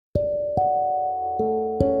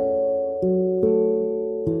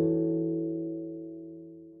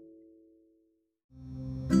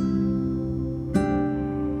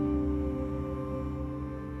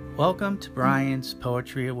Welcome to Brian's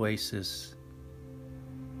Poetry Oasis,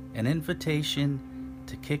 an invitation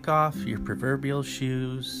to kick off your proverbial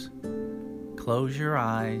shoes, close your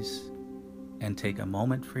eyes, and take a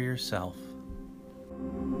moment for yourself.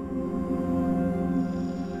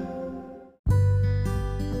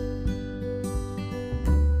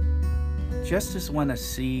 Just as when a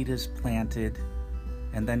seed is planted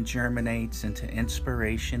and then germinates into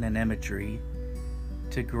inspiration and imagery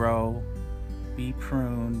to grow, be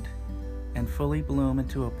pruned, and fully bloom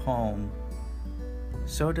into a poem,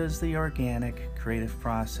 so does the organic creative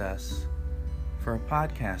process for a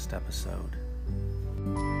podcast episode.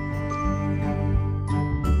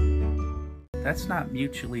 That's not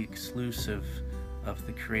mutually exclusive of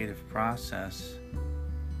the creative process.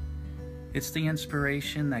 It's the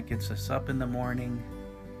inspiration that gets us up in the morning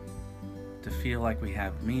to feel like we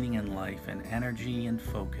have meaning in life and energy and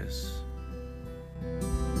focus.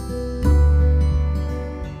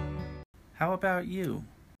 How about you?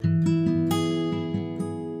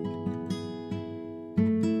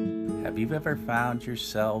 Have you ever found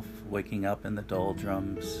yourself waking up in the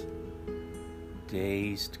doldrums,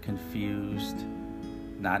 dazed, confused,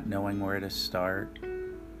 not knowing where to start,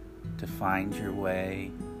 to find your way,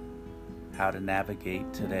 how to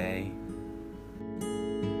navigate today?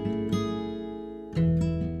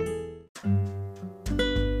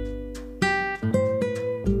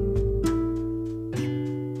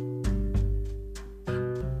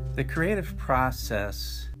 The creative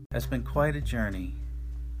process has been quite a journey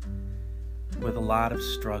with a lot of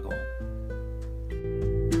struggle.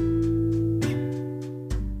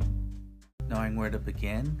 Knowing where to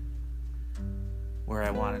begin, where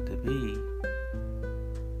I wanted to be,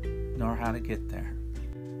 nor how to get there.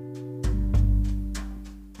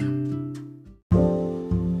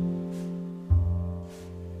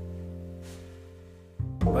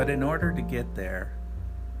 But in order to get there,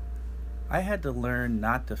 I had to learn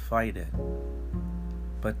not to fight it,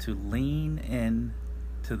 but to lean in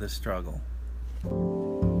to the struggle.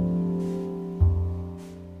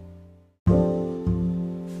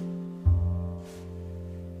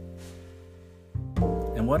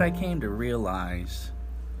 And what I came to realize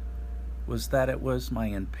was that it was my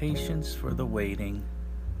impatience for the waiting,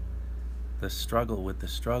 the struggle with the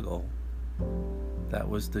struggle, that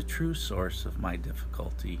was the true source of my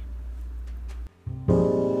difficulty.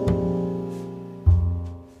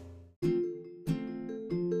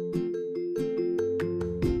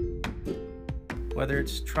 Whether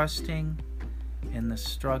it's trusting in the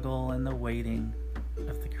struggle and the waiting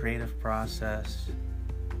of the creative process,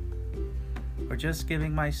 or just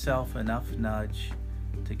giving myself enough nudge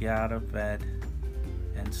to get out of bed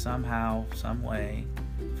and somehow, some way,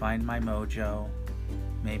 find my mojo,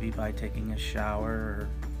 maybe by taking a shower or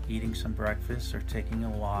eating some breakfast or taking a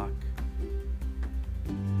walk.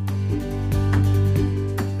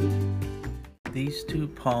 These two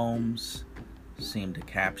poems seem to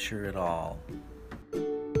capture it all.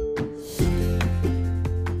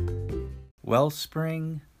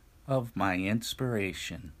 Wellspring of my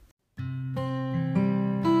inspiration.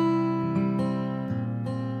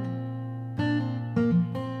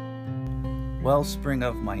 Wellspring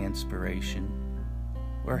of my inspiration,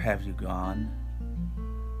 where have you gone?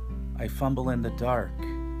 I fumble in the dark,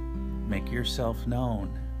 make yourself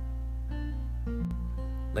known.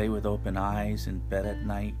 Lay with open eyes in bed at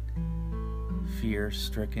night,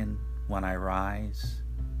 fear-stricken when I rise.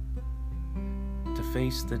 To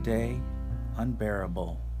face the day,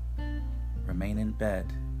 unbearable, remain in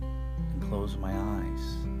bed and close my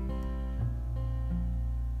eyes.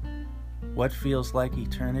 What feels like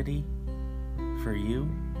eternity for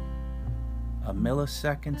you? A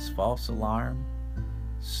millisecond's false alarm,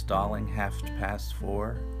 stalling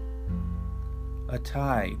 4:30. A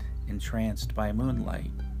tide entranced by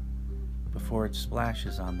moonlight before it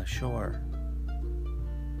splashes on the shore.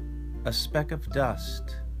 A speck of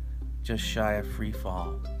dust just shy of free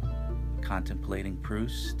fall, contemplating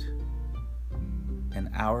Proust, an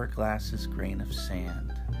hourglass's grain of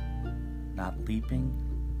sand, not leaping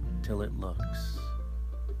till it looks.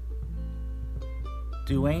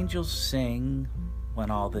 Do angels sing when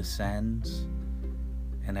all this ends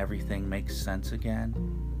and everything makes sense again?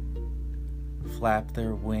 Flap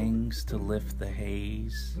their wings to lift the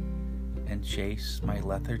haze and chase my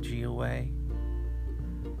lethargy away?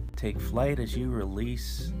 Take flight as you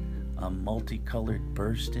release a multicolored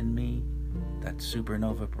burst in me, that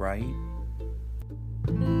supernova bright?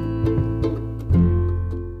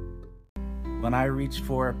 When I reach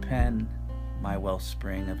for a pen, my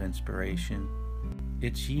wellspring of inspiration,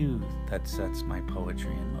 it's you that sets my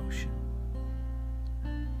poetry in motion.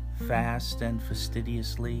 Fast and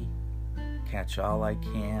fastidiously, catch all I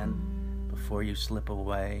can before you slip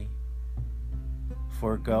away.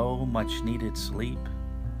 Forgo much needed sleep,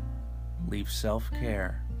 leave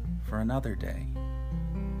self-care for another day.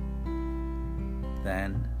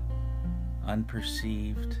 Then,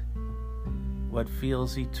 unperceived, what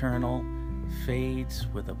feels eternal fades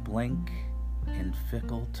with a blink in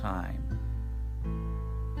fickle time.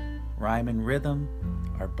 Rhyme and rhythm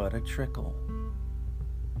are but a trickle.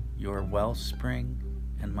 Your wellspring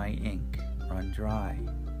and my ink run dry.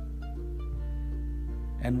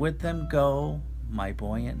 And with them go my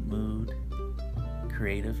buoyant mood,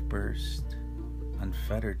 creative burst,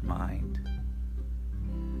 unfettered mind.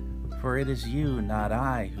 For it is you, not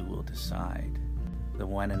I, who will decide the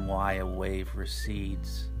when and why a wave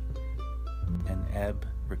recedes and ebb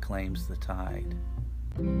reclaims the tide.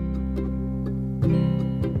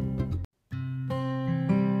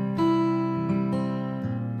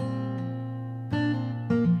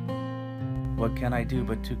 What can I do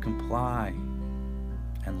but to comply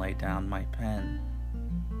and lay down my pen,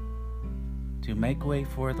 to make way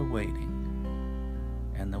for the waiting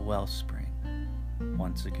and the wellspring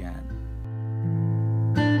once again.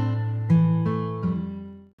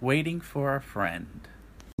 Waiting for a friend.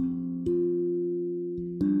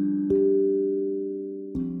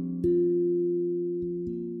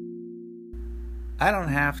 I don't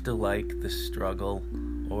have to like the struggle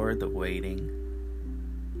or the waiting,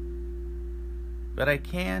 but I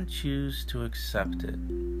can choose to accept it.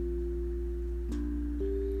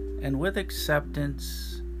 And with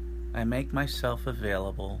acceptance, I make myself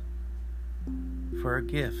available for a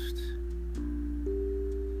gift.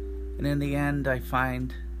 And in the end, I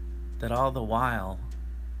find that all the while,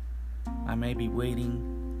 I may be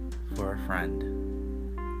waiting for a friend.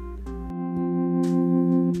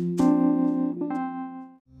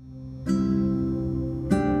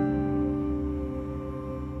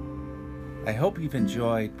 I hope you've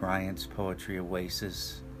enjoyed Brian's Poetry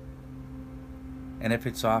Oasis, and if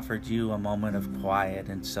it's offered you a moment of quiet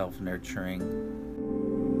and self-nurturing.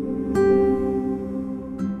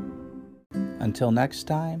 Until next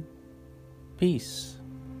time, peace.